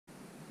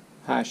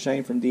Hi,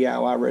 Shane from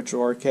DIY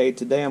Retro Arcade.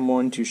 Today I'm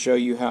going to show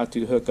you how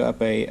to hook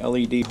up a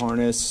LED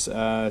harness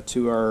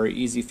to our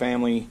Easy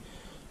Family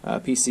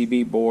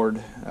PCB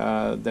board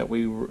that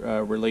we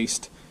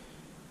released.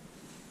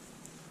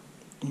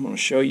 I'm going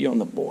to show you on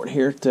the board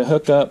here to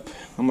hook up.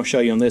 I'm going to show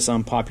you on this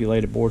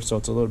unpopulated board so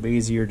it's a little bit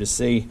easier to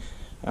see.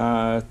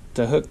 To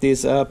hook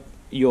this up,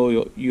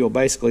 you'll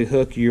basically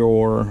hook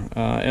your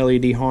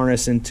LED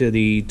harness into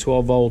the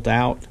 12-volt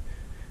out,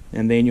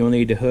 and then you'll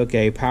need to hook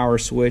a power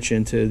switch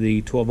into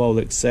the 12-volt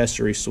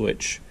accessory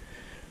switch.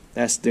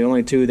 That's the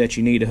only two that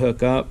you need to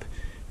hook up.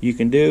 You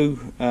can do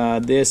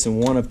this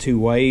in one of two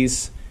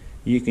ways.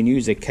 You can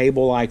use a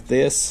cable like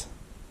this,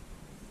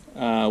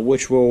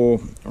 which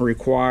will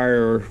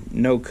require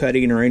no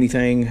cutting or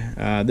anything.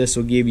 This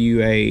will give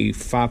you a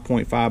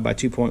 5.5 by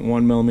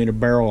 2.1 millimeter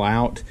barrel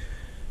out.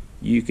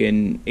 You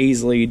can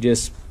easily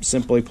just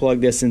simply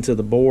plug this into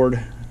the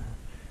board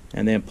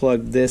and then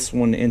plug this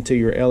one into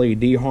your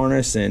LED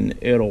harness and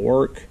it'll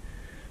work,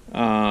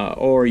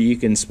 or you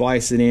can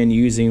splice it in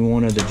using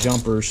one of the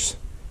jumpers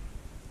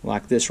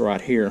like this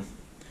right here.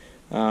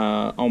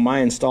 On my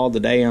install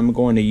today I'm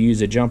going to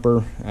use a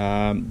jumper.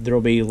 There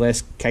will be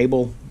less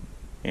cable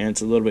and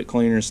it's a little bit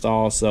cleaner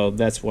install, so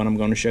that's what I'm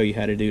going to show you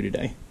how to do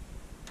today.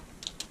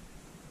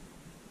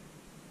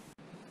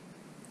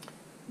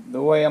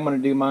 The way I'm going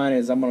to do mine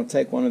is I'm going to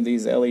take one of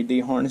these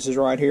LED harnesses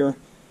right here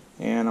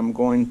and I'm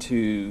going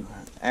to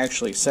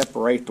actually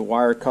separate the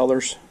wire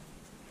colors.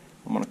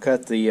 I'm going to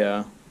cut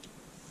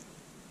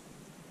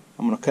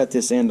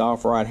this end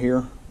off right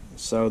here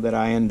so that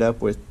I end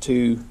up with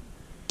two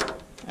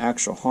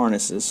actual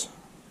harnesses.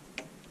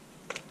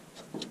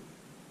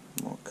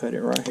 I'll cut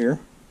it right here,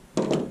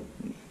 and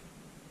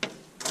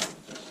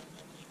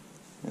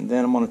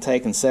then I'm going to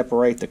take and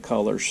separate the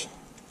colors.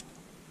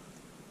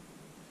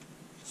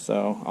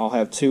 So I'll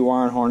have two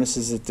wiring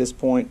harnesses at this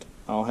point.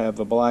 I'll have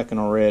a black and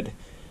a red.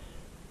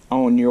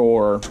 On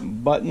your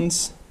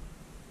buttons,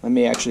 let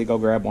me actually go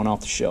grab one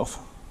off the shelf.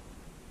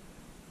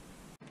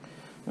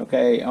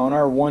 Okay, on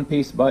our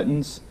one-piece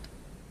buttons,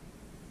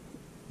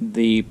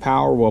 the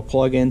power will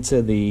plug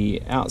into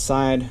the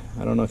outside.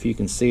 I don't know if you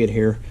can see it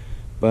here,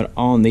 but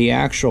on the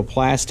actual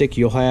plastic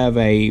you'll have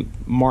a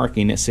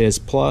marking that says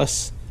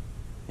plus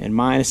and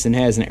minus and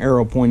has an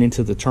arrow pointing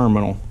to the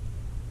terminal.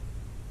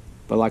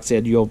 But like I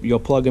said, you'll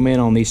plug them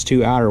in on these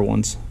two outer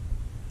ones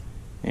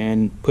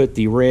and put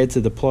the red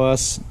to the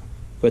plus,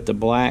 put the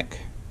black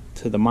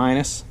to the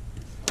minus.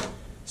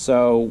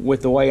 So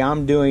with the way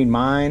I'm doing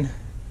mine,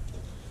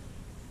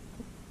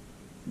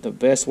 the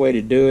best way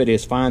to do it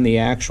is find the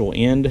actual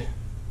end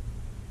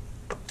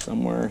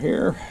somewhere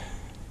here,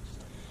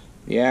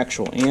 the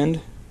actual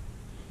end,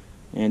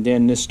 and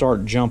then just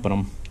start jumping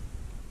them.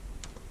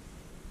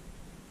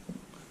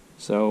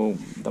 So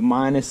the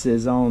minus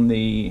is on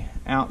the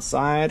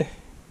outside,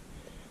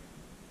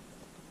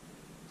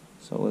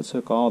 so let's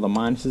hook all the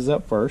minuses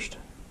up first.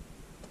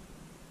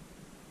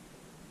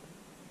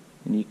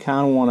 And you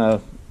kind of want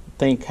to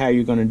think how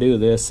you're going to do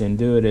this and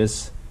do it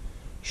as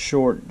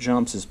short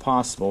jumps as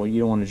possible. You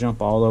don't want to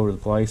jump all over the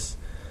place.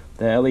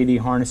 The LED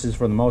harnesses,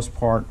 for the most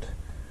part,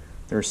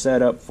 they're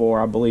set up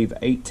for, I believe,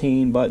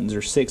 18 buttons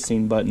or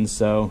 16 buttons,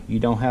 so you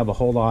don't have a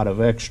whole lot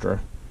of extra.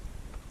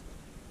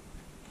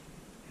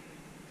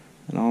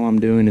 And all I'm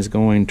doing is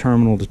going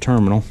terminal to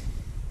terminal.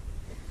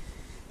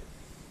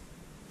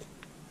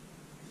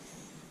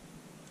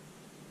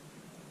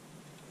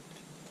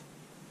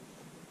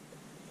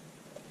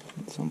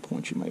 At some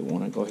point you may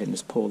want to go ahead and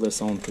just pull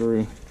this on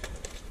through.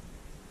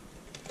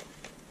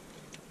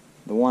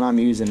 The one I'm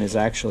using is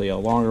actually a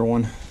longer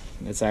one.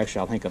 It's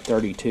actually, I think, a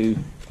 32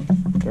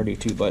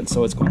 button,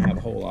 so it's going to have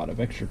a whole lot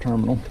of extra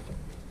terminal.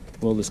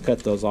 We'll just cut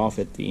those off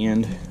at the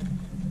end.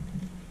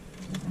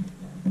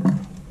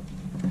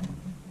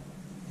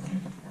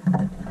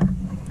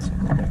 So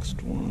the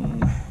next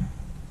one.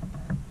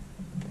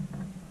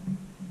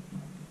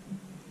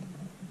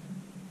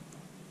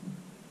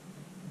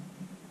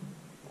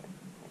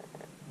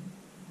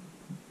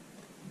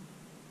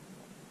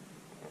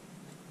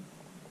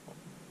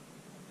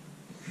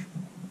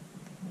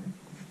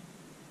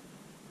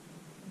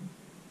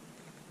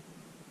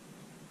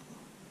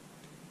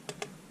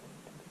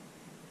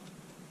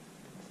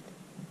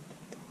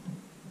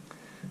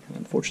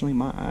 Unfortunately,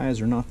 my eyes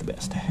are not the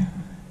best.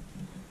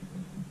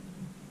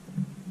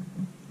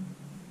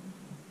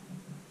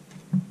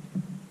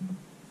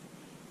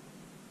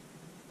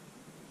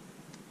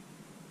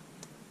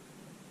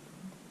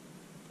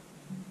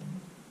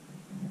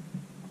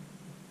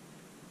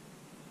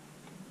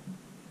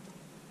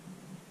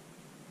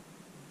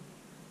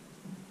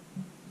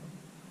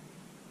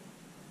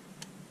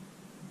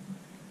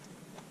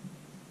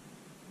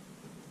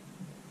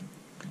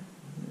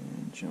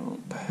 And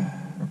jump.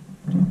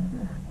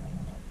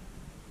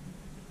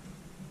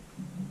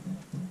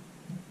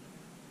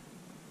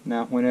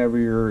 Now whenever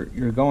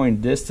you're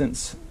going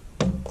distance,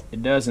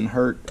 it doesn't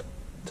hurt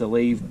to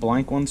leave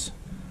blank ones.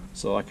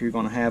 So like you're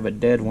going to have a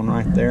dead one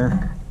right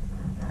there,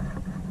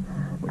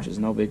 which is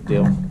no big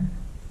deal.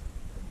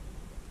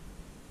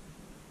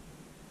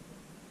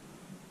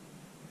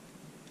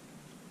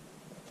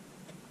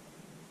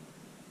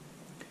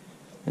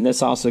 And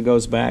this also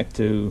goes back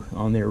to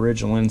on the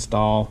original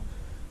install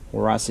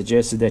where I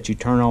suggested that you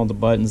turn all the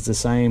buttons the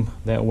same.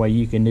 That way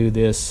you can do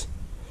this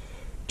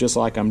just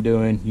like I'm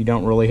doing. You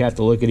don't really have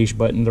to look at each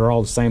button. They're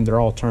all the same. They're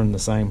all turned the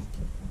same.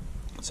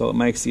 So it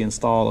makes the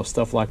install of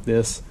stuff like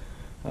this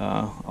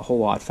a whole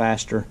lot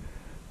faster.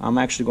 I'm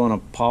actually going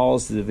to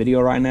pause the video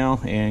right now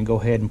and go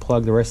ahead and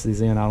plug the rest of these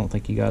in. I don't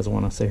think you guys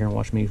want to sit here and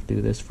watch me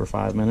do this for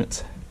 5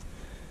 minutes,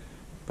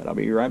 but I'll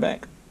be right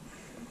back.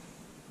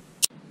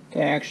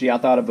 Okay, actually I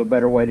thought of a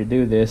better way to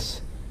do this.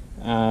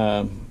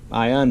 I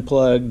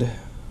unplugged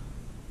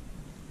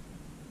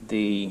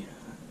the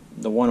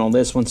one on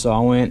this one, so I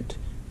went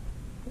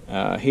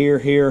here,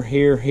 here,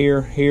 here,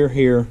 here, here,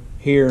 here,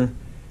 here,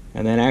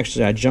 and then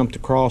actually I jumped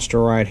across to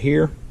right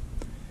here,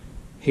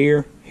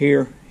 here,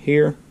 here,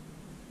 here,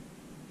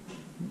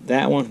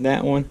 that one,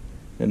 and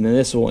then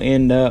this will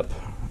end up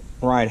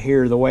right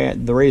here. The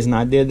reason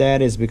I did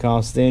that is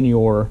because then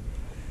your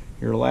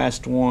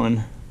last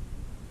one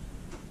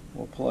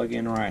will plug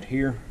in right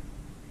here.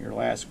 Your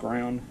last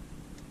ground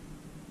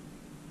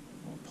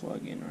will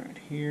plug in right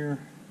here.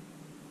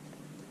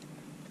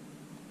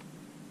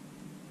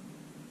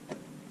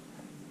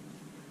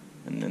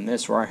 And then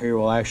this right here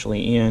will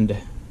actually end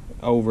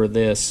over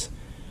this.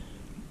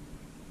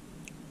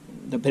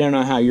 Depending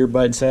on how your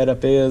button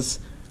setup is,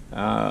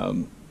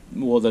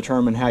 will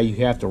determine how you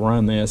have to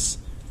run this.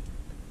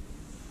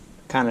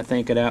 Kind of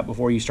think it out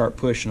before you start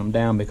pushing them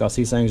down, because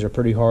these things are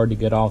pretty hard to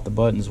get off the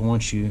buttons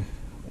once you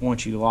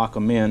lock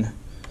them in.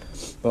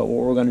 But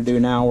what we're going to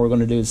do now, we're going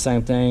to do the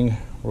same thing.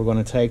 We're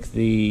going to take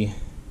the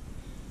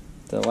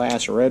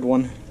last red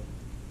one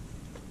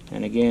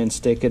and again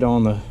stick it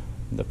on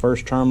the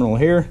first terminal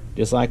here,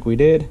 just like we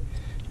did,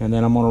 and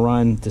then I'm going to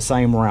run the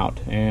same route.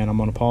 And I'm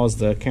going to pause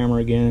the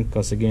camera again,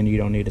 because again you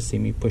don't need to see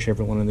me push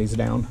every one of these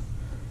down.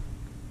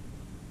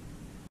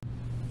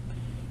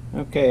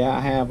 Okay, I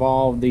have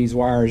all of these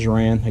wires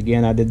ran.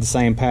 Again, I did the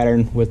same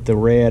pattern with the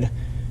red,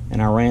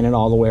 and I ran it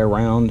all the way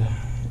around,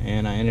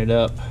 and I ended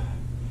up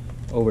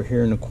over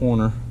here in the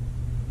corner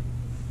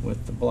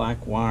with the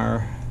black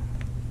wire.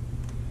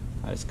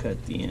 I just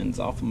cut the ends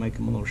off and make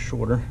them a little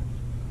shorter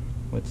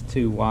with the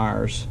 2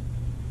 wires.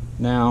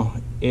 Now,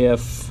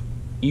 if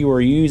you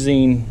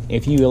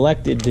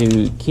elected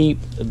to keep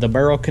the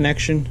barrel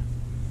connection,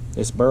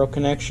 this barrel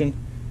connection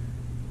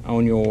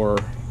on your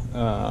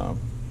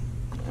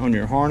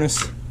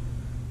harness,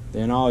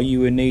 then all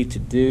you would need to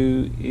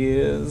do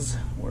is,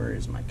 where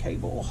is my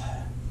cable?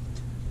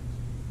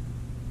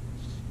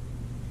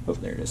 Oh,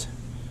 there it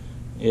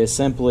is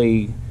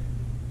simply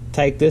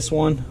take this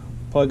one,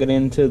 plug it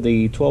into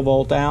the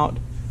 12-volt out,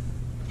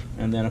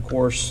 and then of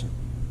course,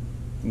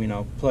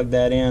 plug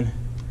that in,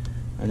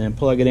 and then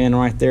plug it in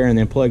right there, and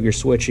then plug your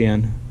switch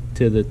in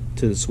to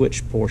the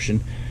switch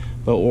portion.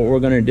 But what we're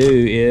going to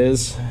do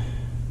is,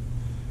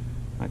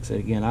 like I said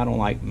again, I don't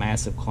like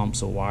massive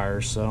clumps of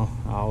wires, so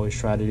I always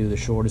try to do the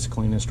shortest,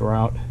 cleanest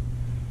route.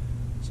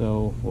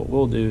 So what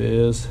we'll do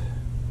is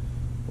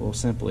we'll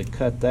simply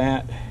cut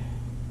that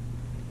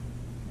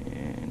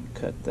and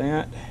cut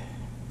that,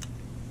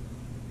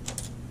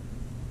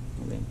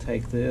 and then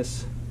take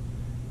this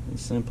and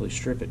simply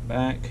strip it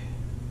back.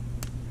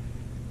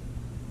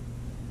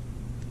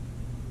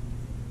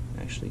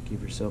 Actually,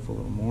 give yourself a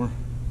little more.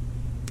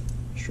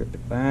 Strip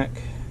it back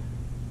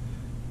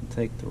and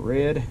take the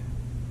red,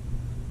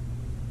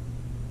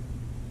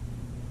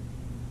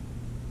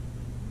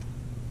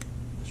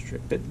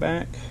 strip it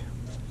back,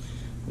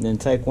 and then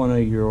take one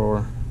of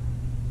your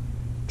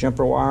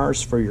jumper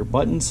wires for your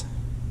buttons,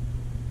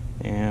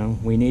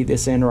 and we need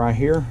this end right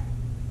here,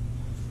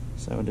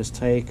 so just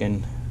take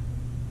and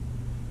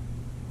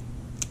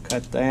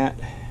cut that.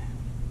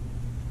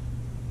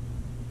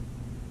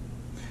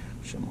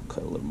 Actually, I'm going to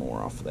cut a little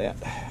more off of that.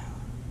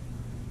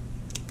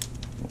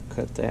 We'll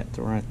cut that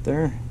to right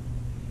there,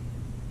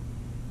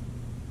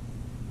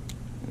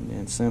 and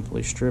then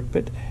simply strip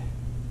it.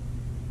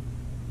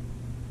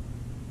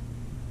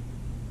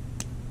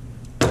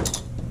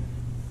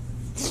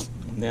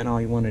 And then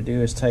all you want to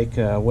do is take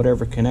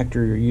whatever connector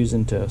you're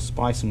using to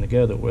splice them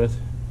together with.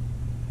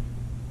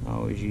 I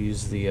always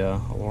use the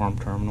alarm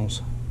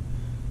terminals.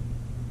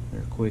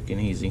 They're quick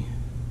and easy.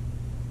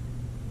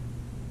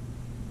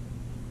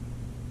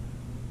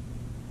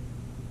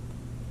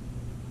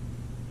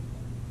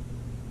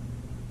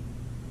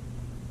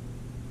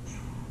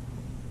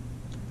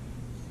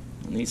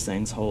 And these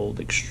things hold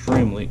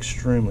extremely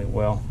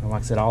well. And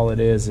like I said, all it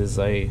is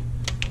a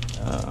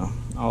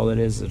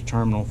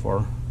terminal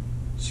for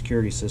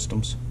security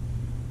systems.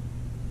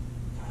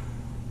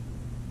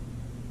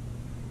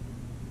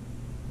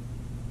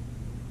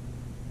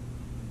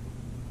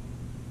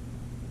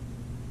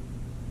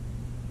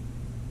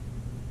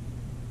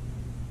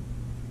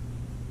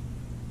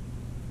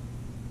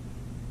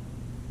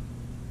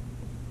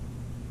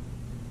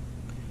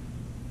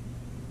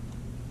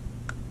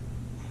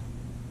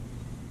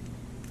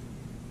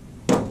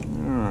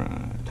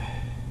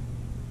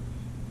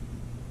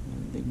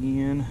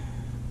 Again,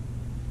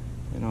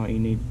 and all you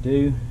need to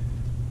do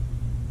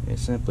is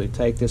simply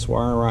take this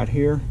wire right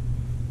here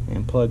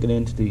and plug it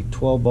into the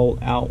 12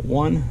 volt out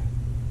one,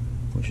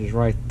 which is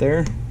right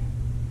there.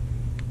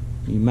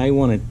 You may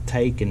want to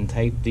take and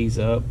tape these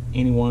up.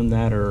 Anyone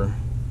that are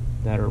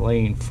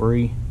laying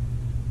free,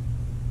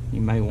 you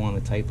may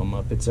want to tape them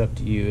up. It's up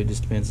to you. It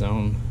just depends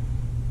on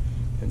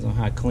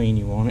how clean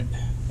you want it.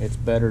 It's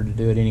better to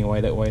do it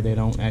anyway, that way they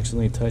don't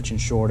accidentally touch and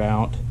short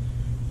out.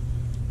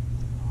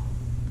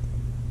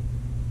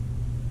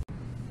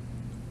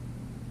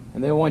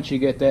 And then once you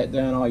get that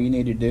done, all you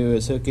need to do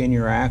is hook in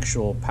your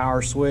actual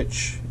power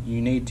switch. You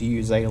need to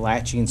use a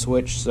latching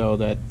switch so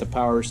that the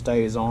power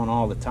stays on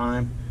all the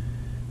time,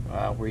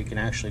 where you can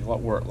actually,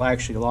 where it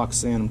actually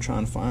locks in. I'm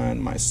trying to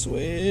find my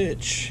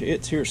switch.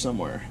 It's here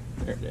somewhere.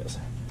 There it is.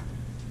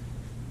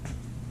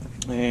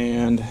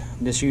 And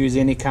just use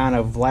any kind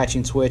of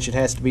latching switch. It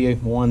has to be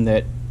one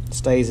that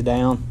stays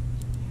down.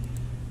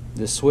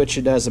 The switch,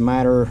 it doesn't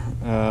matter.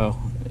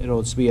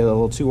 It'll just be a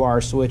little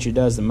 2-wire switch. It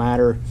doesn't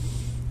matter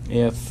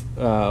if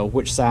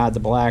which side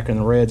the black and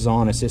the red's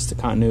on. It's just a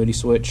continuity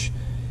switch.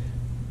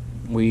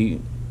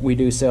 We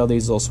do sell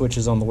these little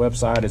switches on the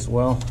website as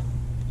well.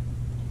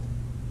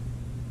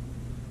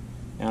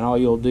 And all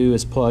you'll do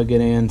is plug it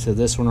into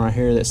this one right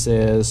here that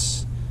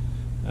says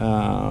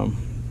 12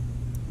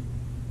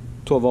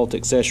 volt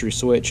accessory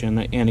switch, and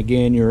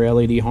again your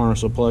LED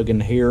harness will plug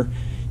into here.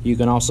 You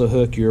can also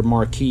hook your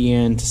marquee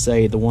in to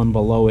say the one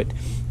below it,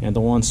 and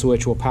the one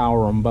switch will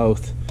power them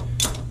both.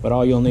 But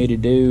all you'll need to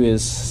do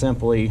is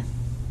simply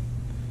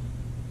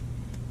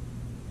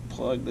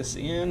plug this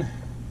in,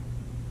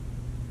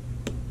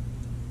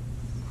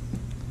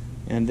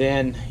 and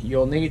then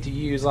you'll need to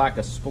use like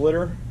a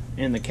splitter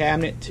in the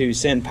cabinet to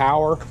send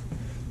power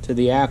to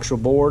the actual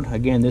board.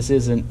 Again, this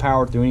isn't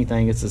powered through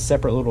anything, it's a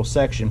separate little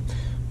section,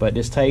 but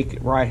just take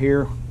it right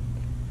here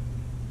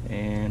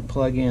and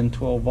plug in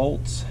 12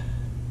 volts,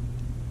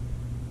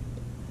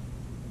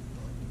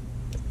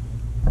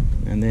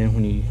 and then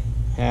when you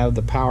have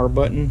the power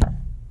button,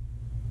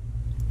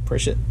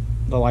 push it,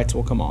 the lights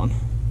will come on.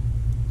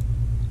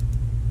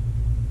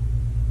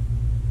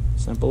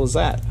 Simple as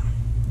that.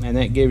 And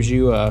that gives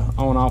you a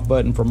on-off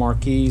button for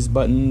marquees,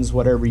 buttons,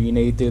 whatever you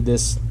need through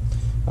this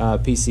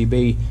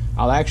PCB.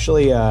 I'll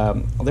actually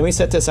let me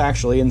set this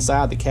actually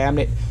inside the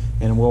cabinet,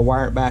 and we'll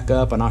wire it back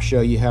up, and I'll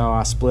show you how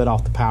I split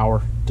off the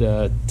power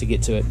to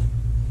get to it.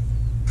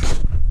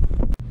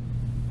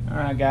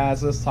 Alright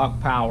guys, let's talk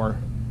power.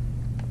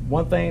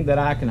 One thing that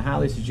I can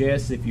highly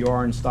suggest if you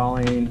are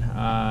installing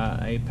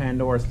a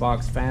Pandoras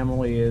box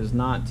family is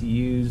not to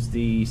use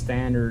the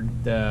standard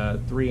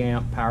 3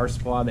 amp power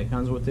supply that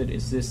comes with it.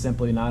 It's just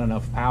simply not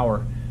enough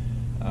power.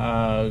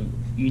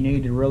 You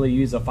need to really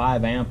use a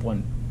 5 amp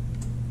one.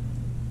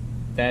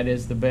 That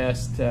is the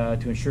best to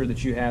ensure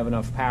that you have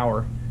enough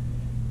power.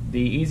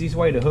 The easiest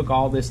way to hook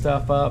all this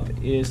stuff up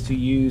is to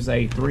use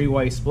a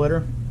 3-way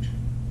splitter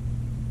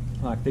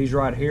like these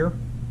right here.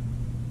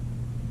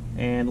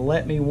 And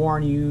let me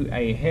warn you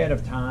ahead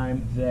of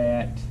time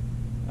that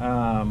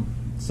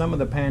some of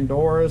the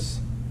Pandoras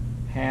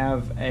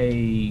have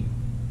a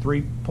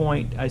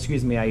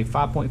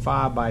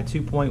 5.5 by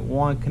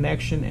 2.1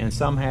 connection, and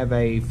some have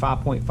a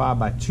 5.5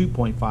 by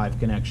 2.5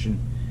 connection.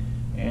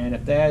 And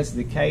if that is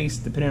the case,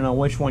 depending on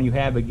which one you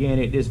have, again,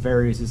 it just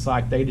varies. It's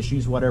like they just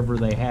use whatever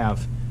they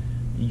have.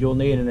 You'll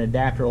need an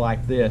adapter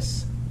like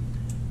this.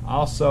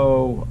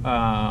 Also,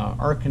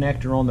 our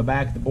connector on the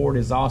back of the board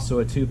is also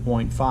a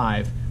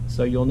 2.5.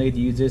 So you'll need to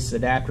use this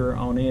adapter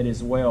on it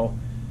as well.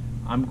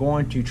 I'm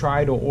going to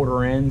try to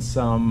order in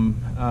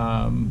some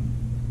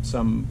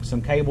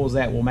cables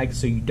that will make it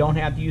so you don't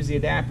have to use the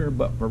adapter,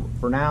 but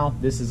for now,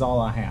 this is all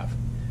I have.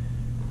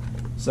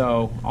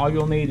 So all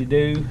you'll need to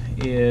do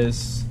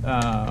is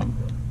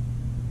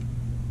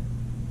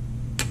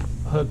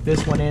hook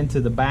this one into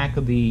the back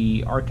of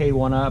the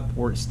Arcade1Up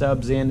where it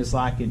stubs in, just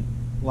like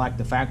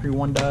the factory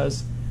one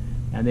does,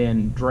 and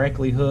then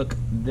directly hook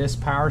this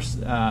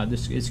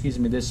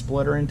this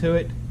splitter into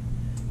it,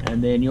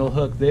 and then you'll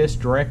hook this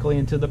directly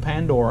into the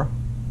Pandora.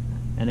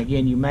 And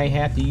again, you may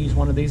have to use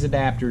one of these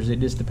adapters. It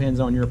just depends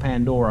on your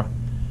Pandora.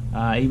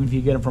 Even if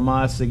you get them from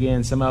us,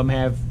 again, some of them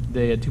have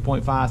the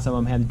 2.5, some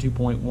of them have the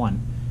 2.1.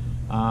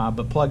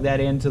 But plug that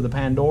into the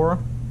Pandora,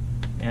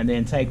 and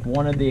then take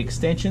one of the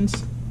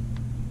extensions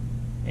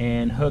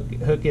and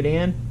hook it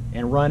in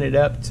and run it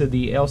up to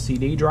the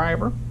LCD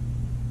driver,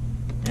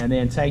 and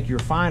then take your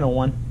final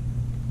one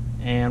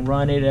and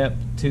run it up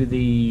to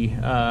the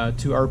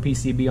to our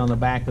PCB on the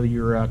back of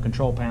your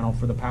control panel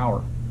for the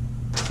power.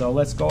 So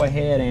let's go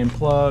ahead and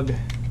plug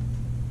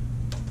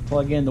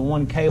in the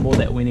one cable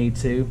that we need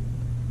to.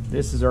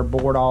 This is our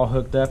board all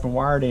hooked up and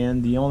wired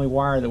in. The only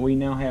wire that we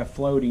now have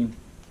floating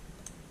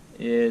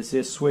is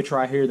this switch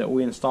right here that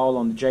we installed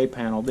on the J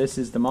panel. This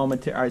is the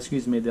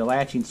the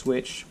latching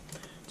switch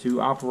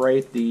to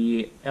operate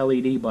the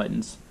LED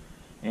buttons.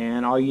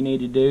 And all you need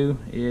to do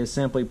is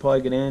simply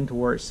plug it in to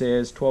where it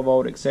says 12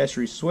 volt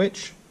accessory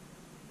switch.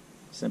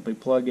 Simply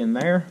plug in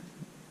there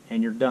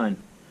and you're done.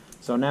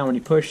 So now when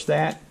you push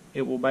that,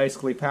 it will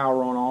basically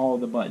power on all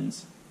of the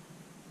buttons.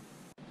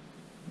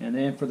 And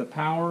then for the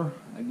power,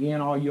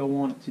 again, all you'll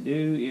want to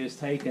do is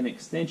take an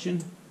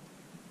extension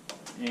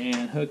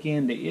and hook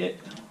into it.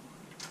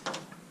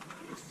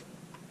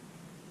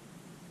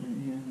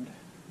 And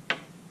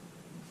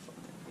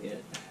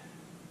it.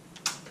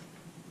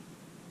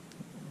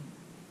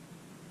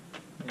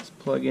 Just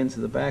plug into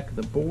the back of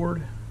the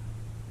board.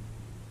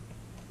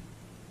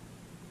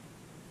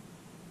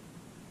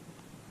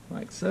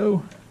 Like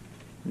so.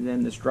 And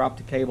then just drop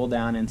the cable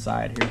down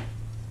inside here.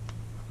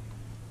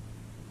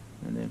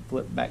 And then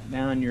flip back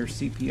down your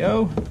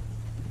CPO.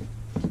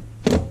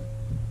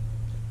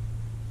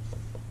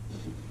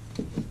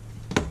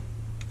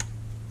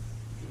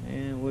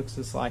 And it looks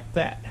just like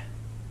that.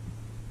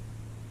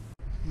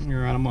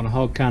 Alright, I'm going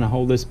to kind of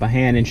hold this by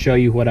hand and show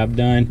you what I've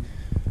done.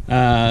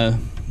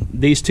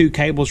 These two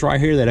cables right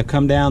here that have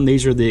come down,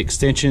 these are the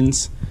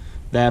extensions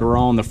that are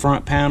on the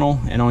front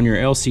panel and on your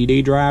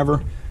LCD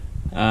driver.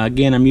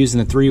 Again, I'm using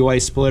a 3-way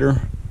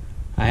splitter.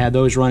 I have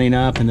those running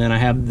up, and then I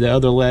have the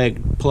other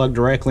leg plugged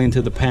directly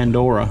into the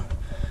Pandora.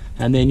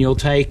 And then you'll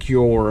take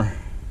your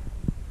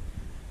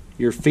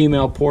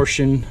female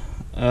portion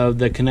of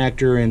the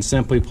connector and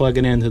simply plug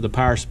it into the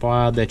power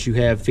supply that you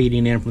have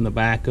feeding in from the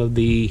back of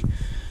the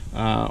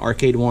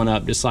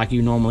Arcade1Up, just like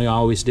you normally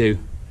always do.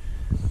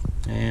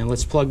 And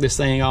let's plug this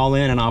thing all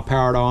in, and I'll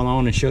power it all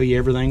on and show you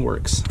everything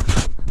works.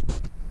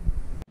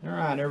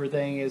 Alright,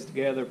 everything is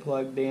together,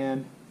 plugged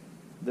in.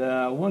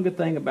 The one good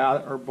thing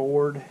about our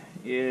board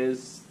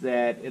is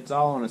that it's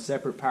all on a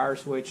separate power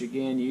switch.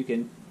 Again, you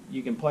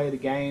can play the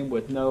game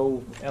with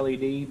no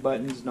LED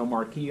buttons, no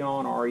marquee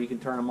on, or you can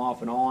turn them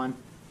off and on.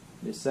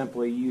 Just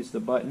simply use the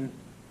button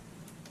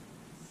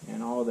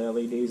and all the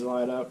LEDs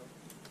light up.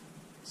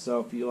 So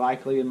if you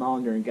like leaving them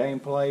on during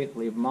gameplay,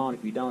 leave them on.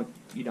 If you don't,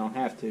 you don't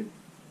have to.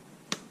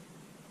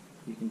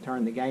 You can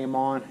turn the game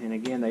on, and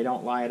again, they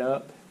don't light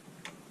up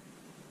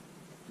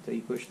until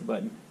you push the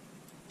button.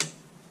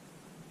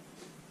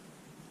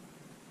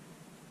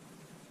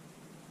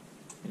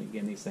 And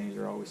again, these things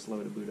are always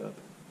slow to boot up.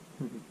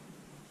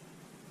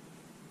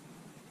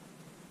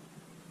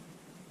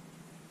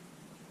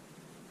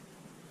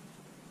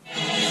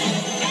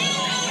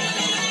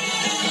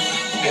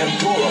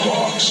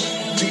 Pandoras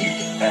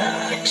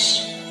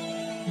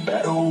DX.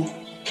 Battle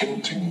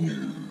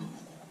continue.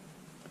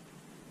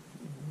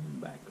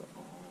 Back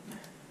on.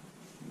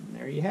 And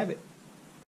there you have it.